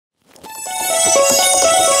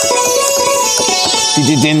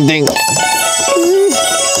Ding ding.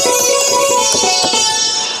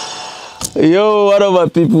 Yo, what up, my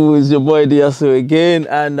people? It's your boy Diaso again,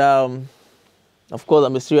 and of course,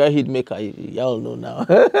 I'm a serial hit maker. Y'all know now.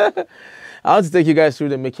 I want to take you guys through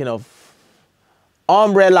the making of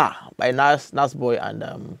Umbrella by Nas Boy and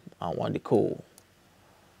WandeCoal.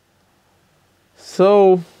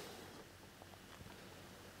 So,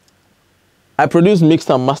 I produced, mixed,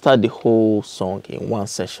 and mastered the whole song in one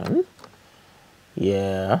session.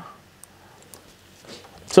 Yeah.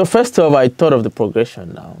 So first off, I thought of the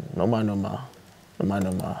progression now. Normal.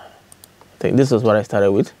 I think this is what I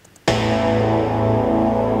started with.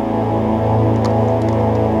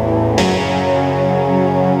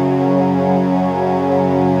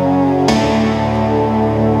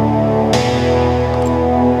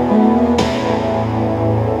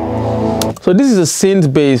 So this is a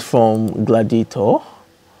synth bass from Gladiator.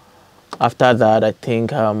 After that, I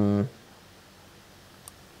think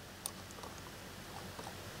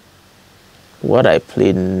what I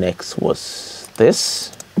played next was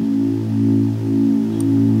this.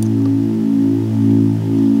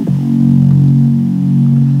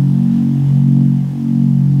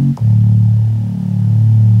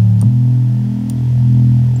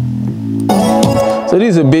 So this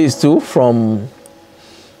is a bass too from,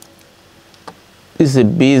 this is a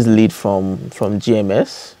bass lead from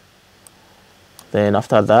GMS. Then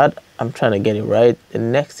after that, I'm trying to get it right. The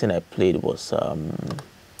next thing I played was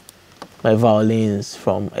my violins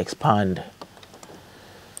from Expand.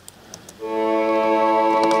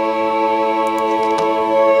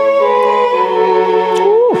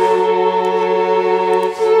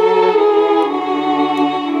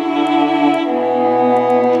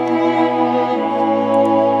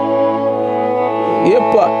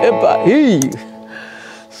 Yepa, hey.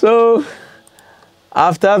 So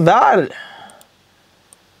after that,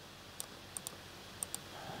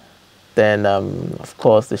 then of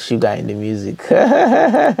course the sugar in the music.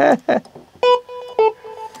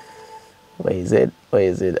 Where is it?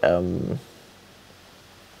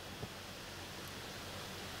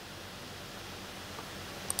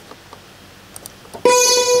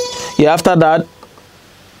 Yeah, after that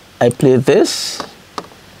I played this.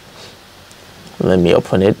 Let me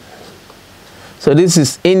open it. So this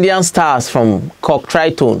is Indian Stars from Cock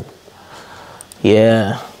Tritone.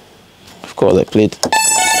 Yeah, of course I played.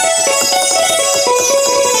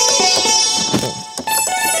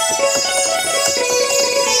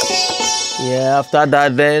 Yeah, after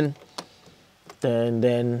that, then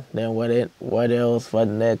what else? What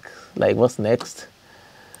next? Like, what's next?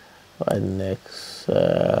 What's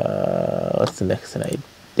the next thing I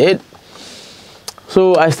did?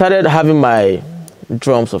 So I started having my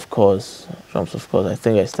drums, of course. I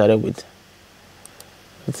think I started with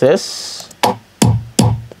this.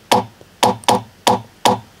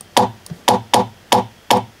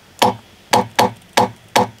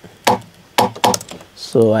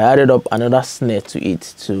 So I added up another snare to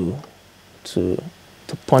it to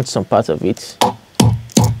punch some part of it.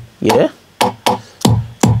 Yeah.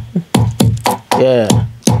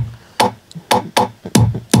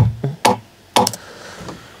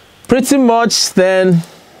 Pretty much then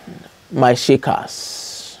my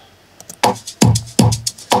shakers.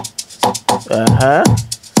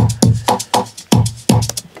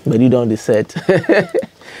 But you don't set.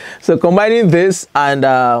 So combining this and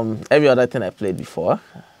every other thing I played before.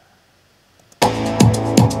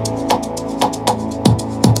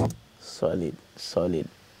 Solid.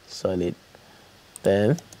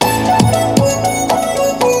 Then.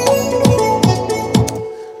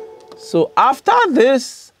 So after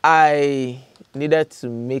this, I needed to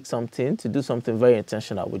do something very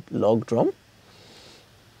intentional with log drum.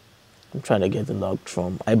 I'm trying to get the log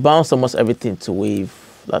drum. I bounce almost everything to wave.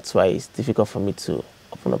 That's why it's difficult for me to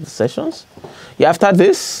open up the sessions. Yeah, after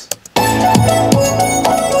this,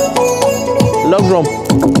 log drum.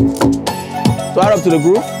 So add up to the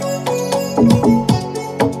groove.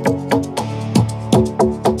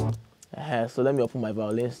 So let me open my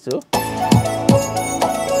violins too.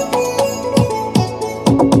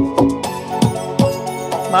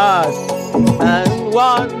 Mad and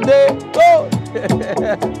one day go.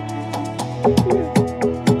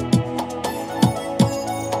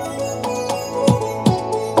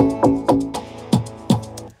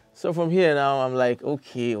 So from here now, I'm like,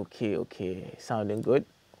 okay, sounding good.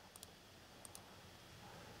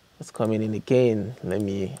 It's coming in again. Let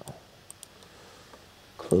me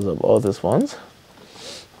close up all these ones.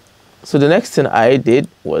 So the next thing I did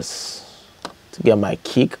was to get my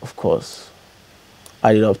kick, of course.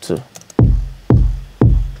 Add it up to.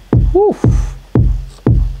 Woo.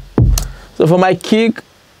 So for my kick,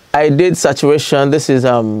 I did saturation. This is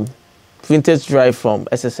vintage drive from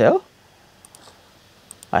SSL.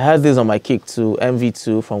 I had this on my kick to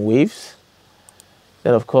MV2 from Waves.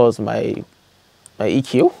 Then of course my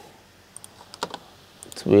EQ.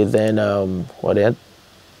 With then what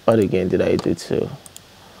again did I do to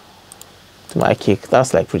my kick?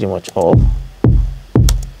 That's like pretty much all.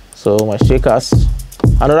 So my shakers,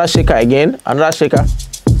 another shaker again, another shaker.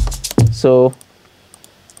 So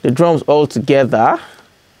the drums all together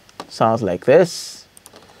sounds like this.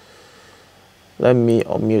 Let me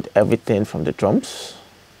unmute everything from the drums.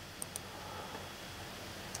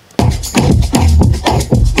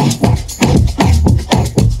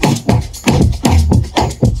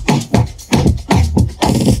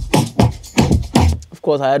 Of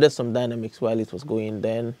course, I added some dynamics while it was going.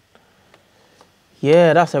 Then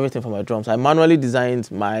yeah, that's everything for my drums. I manually designed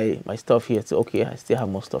my stuff here. So okay, I still have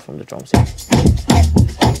more stuff from the drums here.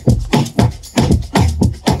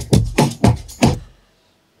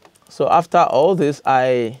 So after all this,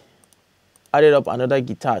 I added up another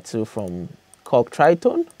guitar too from Cork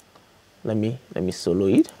Tritone. Let me solo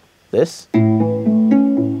it. This.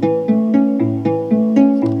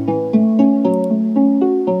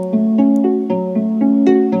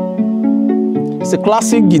 It's a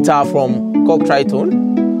classic guitar from Cork Tritone.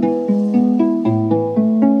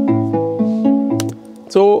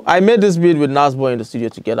 So I made this beat with Nasboy in the studio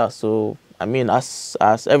together. So I mean, as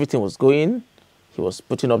everything was going, he was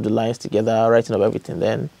putting up the lines together, writing up everything.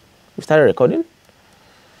 Then we started recording.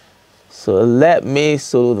 So let me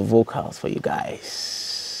solo the vocals for you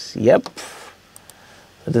guys. Yep.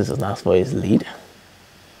 So this is Nasboy's lead.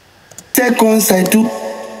 Seconds I do.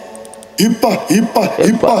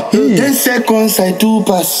 Hippa. 10 seconds I do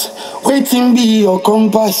pass. Waiting be your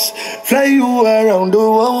compass. Fly you around the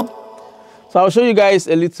world. So I'll show you guys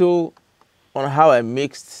a little on how I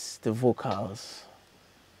mixed the vocals.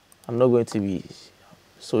 I'm not going to be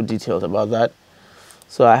so detailed about that.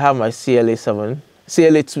 So I have my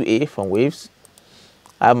CLA2A from Waves.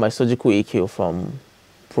 I have my surgical EQ from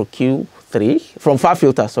Pro Q3, from Far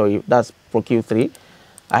Filter, sorry, that's Pro Q3.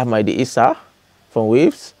 I have my DISA from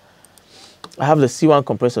Waves. I have the C1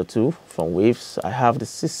 compressor too from Waves. I have the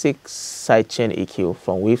C6 sidechain EQ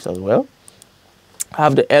from Waves as well. I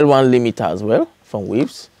have the L1 limiter as well from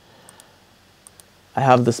Waves. I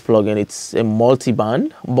have this plugin. It's a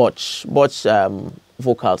multi-band Botch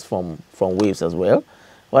vocals from Waves as well.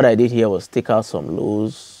 What I did here was take out some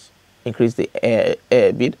lows, increase the air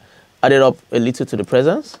a bit, added up a little to the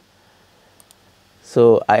presence.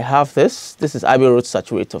 So I have this. This is Abbey Road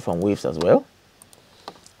Saturator from Waves as well.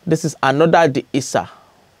 This is another DISA,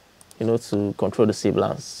 you know, to control the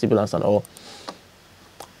sibilance and all.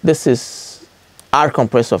 This is R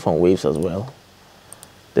compressor from Waves as well.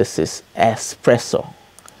 This is Espresso.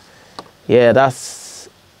 Yeah, that's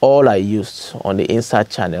all I used on the inside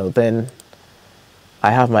channel. Then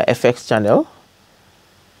I have my FX channel.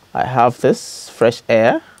 I have this Fresh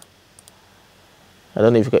Air. I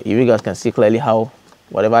don't know if you guys can see clearly how,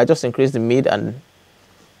 whatever, I just increased the mid and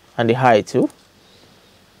the high too.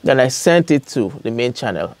 Then I sent it to the main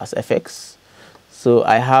channel as FX. So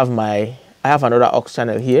I have another aux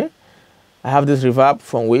channel here. I have this reverb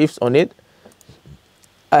from Waves on it.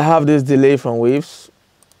 I have this delay from Waves.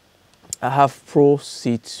 I have Pro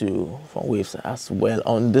C2 from Waves as well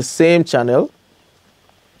on the same channel.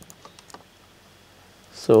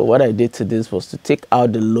 So what I did to this was to take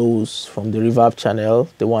out the lows from the reverb channel,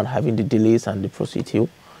 the one having the delays, and the Pro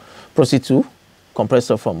C2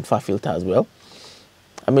 compressor from Far Filter as well.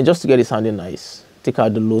 I mean, just to get it sounding nice. Take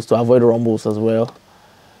out the lows to avoid rumbles as well.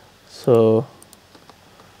 So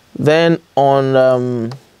then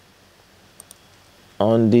on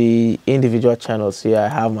the individual channels here, I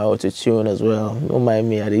have my auto-tune as well. Don't mind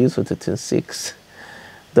me, I use auto-tune 6.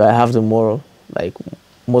 Though I have the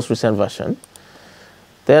most recent version.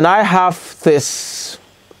 Then I have this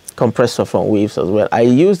compressor from Waves as well. I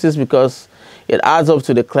use this because it adds up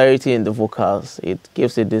to the clarity in the vocals. It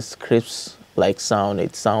gives it this crisp-like sound.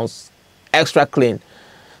 It sounds extra clean.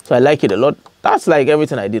 So I like it a lot. That's like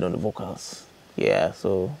everything I did on the vocals. Yeah,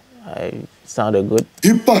 so I sounded good.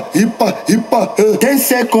 Hippa. 10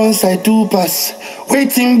 seconds I do pass.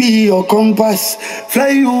 Waiting be your compass. Fly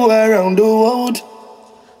you around the world.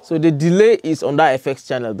 So the delay is on that FX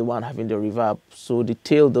channel, the one having the reverb. So the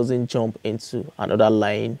tail doesn't jump into another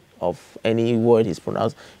line of any word he's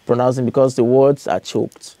pronouncing because the words are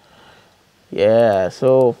choked. Yeah,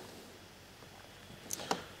 so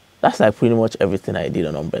that's like pretty much everything I did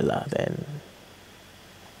on Umbrella. Then,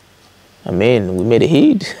 I mean, we made a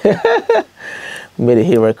hit. We made a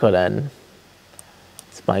hit record and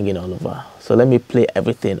it's banging all over. So let me play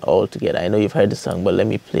everything all together. I know you've heard the song, but let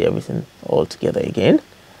me play everything all together again.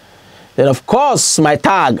 Then of course my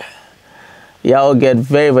tag. Y'all get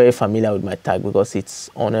very, very familiar with my tag because it's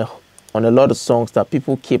on a lot of songs that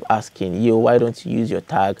people keep asking, yo, why don't you use your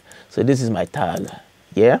tag? So this is my tag,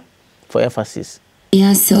 yeah, for emphasis.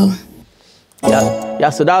 Yeah, so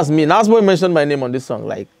so that's me. Nasboy mentioned my name on this song,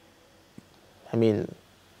 like, I mean,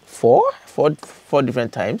 four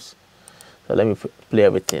different times. So let me play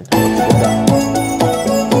everything.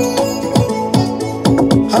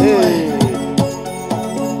 Hey.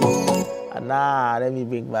 Nah, let me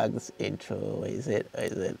bring back this intro. Where is it?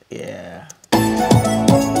 Yeah.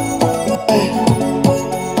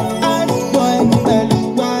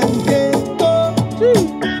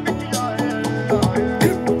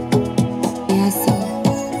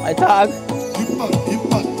 My tag.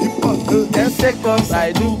 10 seconds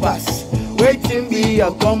I do pass. Waiting be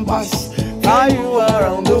your compass. Fly you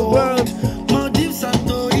around the world.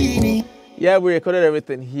 Yeah, we recorded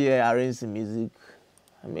everything here, arranged the music.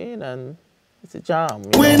 I mean, and it's a jam.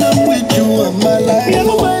 When I'm with you, I'm alive. You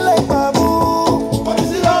know I like Babu. But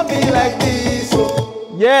is it not be like this?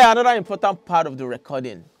 Yeah, another important part of the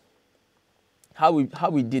recording. How we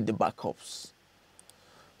did the backups.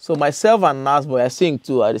 So myself and Nasboy, I sing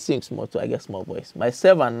too. I sing small too. I get small voice.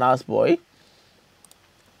 Myself and Nasboy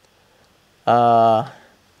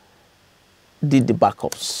did the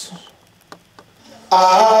backups.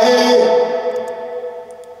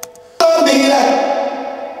 Don't be like.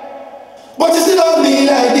 But is it not be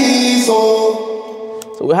like this?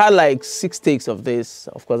 So we had like 6 takes of this.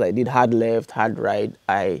 Of course, I did hard left, hard right.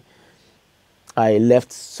 I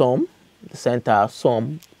left some, the center,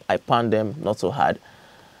 some. I panned them, not so hard.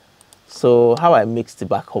 So how I mixed the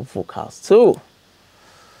backup vocals too.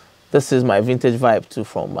 This is my vintage vibe too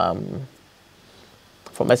from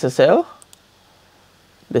SSL.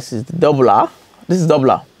 This is the doubler. This is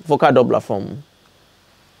doubler, vocal doubler from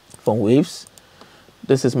Waves.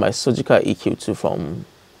 This is my surgical EQ too from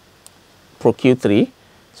Pro Q3.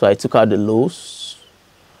 So I took out the lows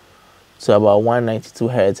to about 192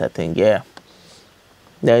 hertz, I think, yeah.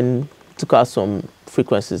 Then took out some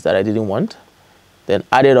frequencies that I didn't want. Then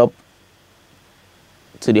added up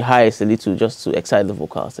to the highest a little just to excite the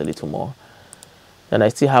vocals a little more. Then I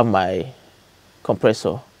still have my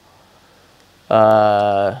compressor.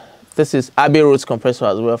 This is Abbey Road's compressor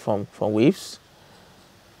as well from Waves.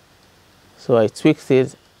 So I tweaked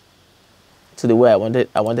it to the way I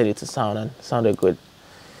wanted it to sound, and it sounded good.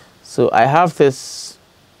 So I have this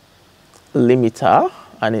limiter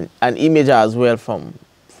and an imager as well from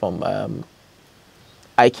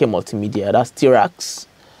IK Multimedia. That's T-Rax.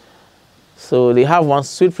 So they have one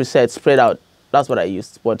sweet preset spread out. That's what I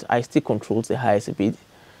used, but I still control the highest a bit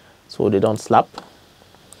so they don't slap.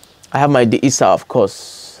 I have my de-esser, of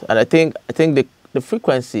course, and I think the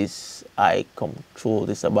frequencies I control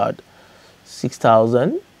is about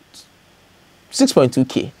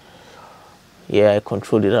 6.2K. Yeah, I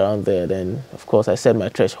controlled it around there. Then of course I set my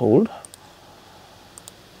threshold.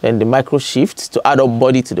 Then the micro shift to add up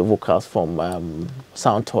body to the vocals from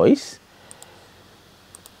Sound Toys.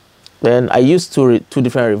 Then I used two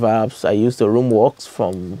different reverbs. I used the Roomworks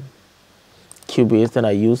from Cubase. Then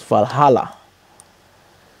I used Valhalla,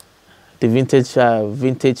 the vintage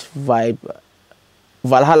vibe,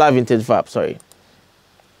 Valhalla vintage vibe. Sorry.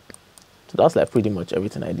 So that's like pretty much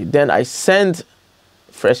everything I did. Then I sent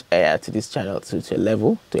fresh air to this channel to a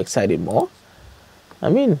level to excite it more. I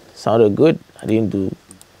mean, sounded good. I don't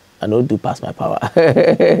do past my power.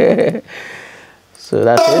 So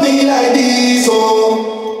that's it. Like this,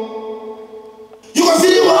 you can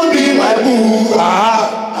see one be my boo.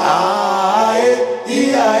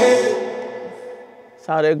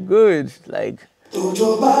 Sounded good. Like,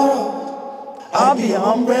 I'll be an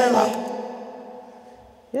umbrella.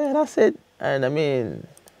 Yeah, that's it. And I mean,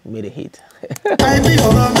 made a hit. I be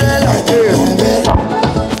your umbrella.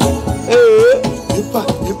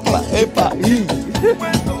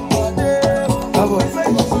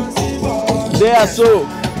 There, so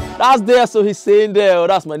that's there, so he's saying there, oh,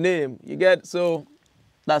 that's my name. You get, so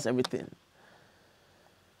that's everything.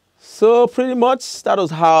 So pretty much that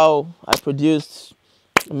was how I produced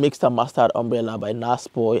Mixed and Mastered Umbrella by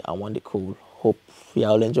Nasboy and WandeCoal. Hope you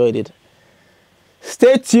all enjoyed it.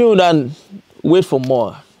 Stay tuned and wait for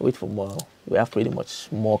more. Wait for more. We have pretty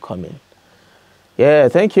much more coming. Yeah,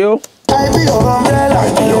 thank you. I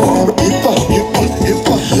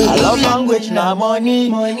love language, now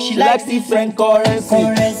money. She likes different currency.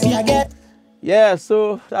 Yeah,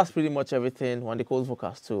 so that's pretty much everything. WandeCoal's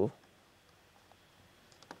vocals too.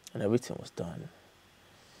 And everything was done.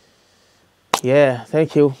 Yeah,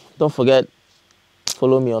 thank you. Don't forget,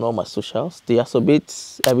 follow me on all my socials. The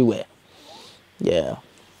Asobits everywhere. Yeah.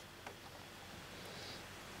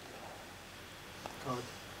 God.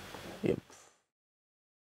 Yep.